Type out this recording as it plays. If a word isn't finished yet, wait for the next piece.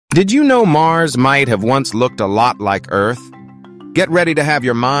Did you know Mars might have once looked a lot like Earth? Get ready to have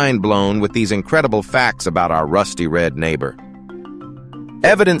your mind blown with these incredible facts about our rusty red neighbor.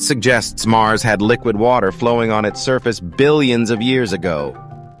 Evidence suggests Mars had liquid water flowing on its surface billions of years ago.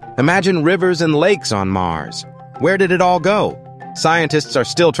 Imagine rivers and lakes on Mars. Where did it all go? Scientists are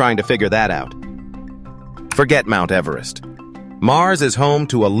still trying to figure that out. Forget Mount Everest. Mars is home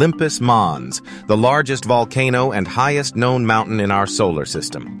to Olympus Mons, the largest volcano and highest known mountain in our solar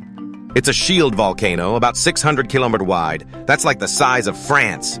system. It's a shield volcano, about 600 kilometers wide. That's like the size of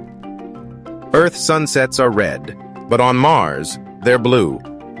France. Earth sunsets are red, but on Mars, they're blue.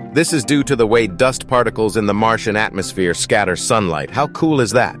 This is due to the way dust particles in the Martian atmosphere scatter sunlight. How cool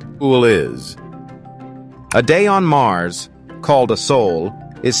is that? Cool is. A day on Mars, called a sol,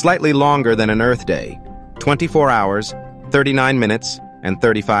 is slightly longer than an Earth day. 24 hours, 39 minutes, and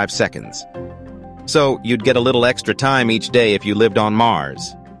 35 seconds. So you'd get a little extra time each day if you lived on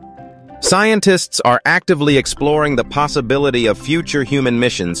Mars. Scientists are actively exploring the possibility of future human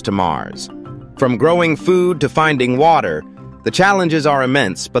missions to Mars. From growing food to finding water, the challenges are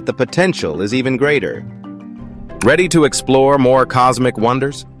immense, but the potential is even greater. Ready to explore more cosmic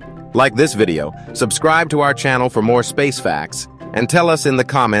wonders? Like this video, subscribe to our channel for more space facts, and tell us in the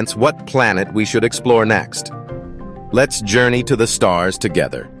comments what planet we should explore next. Let's journey to the stars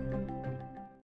together.